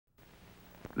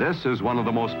This is one of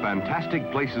the most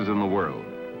fantastic places in the world,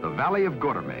 the Valley of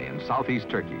Goreme in southeast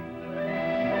Turkey.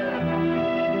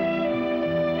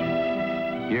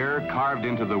 Here, carved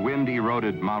into the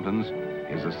wind-eroded mountains,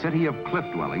 is a city of cliff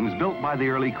dwellings built by the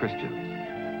early Christians.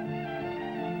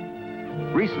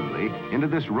 Recently, into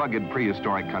this rugged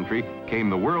prehistoric country came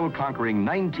the world-conquering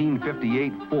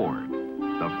 1958 Ford,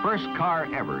 the first car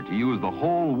ever to use the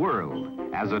whole world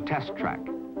as a test track.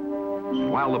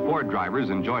 While the Ford drivers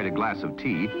enjoyed a glass of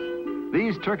tea,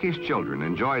 these Turkish children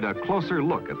enjoyed a closer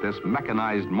look at this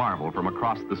mechanized marvel from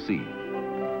across the sea.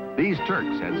 These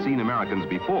Turks had seen Americans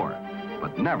before,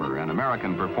 but never an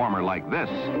American performer like this.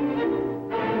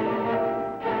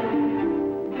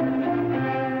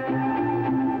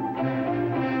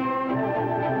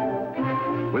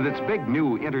 With its big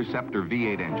new Interceptor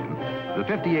V8 engine, the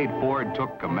 58 Ford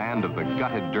took command of the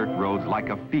gutted dirt roads like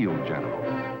a field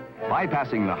general.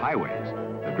 Bypassing the highways,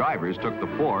 the drivers took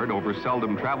the Ford over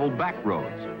seldom-traveled back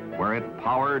roads, where it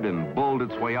powered and bulled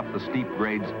its way up the steep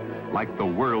grades like the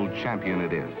world champion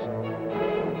it is.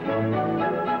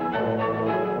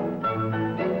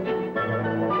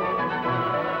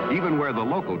 Even where the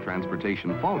local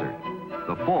transportation faltered,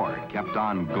 the Ford kept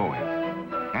on going.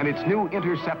 And its new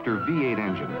Interceptor V8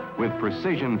 engine, with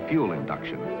precision fuel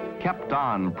induction, kept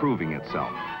on proving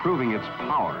itself, proving its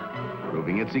power,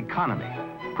 proving its economy,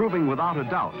 proving without a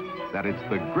doubt that it's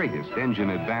the greatest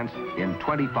engine advance in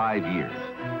 25 years.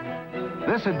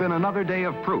 This had been another day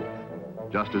of proof,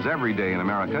 just as every day in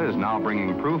America is now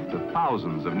bringing proof to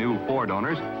thousands of new Ford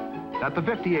owners that the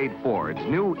 58 Ford's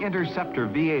new Interceptor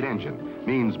V8 engine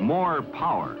means more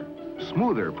power,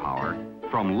 smoother power,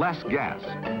 from less gas.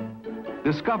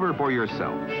 Discover for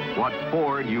yourself what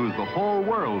Ford used the whole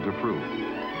world to prove.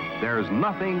 There's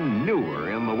nothing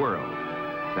newer in the world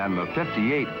than the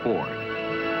 58 Ford.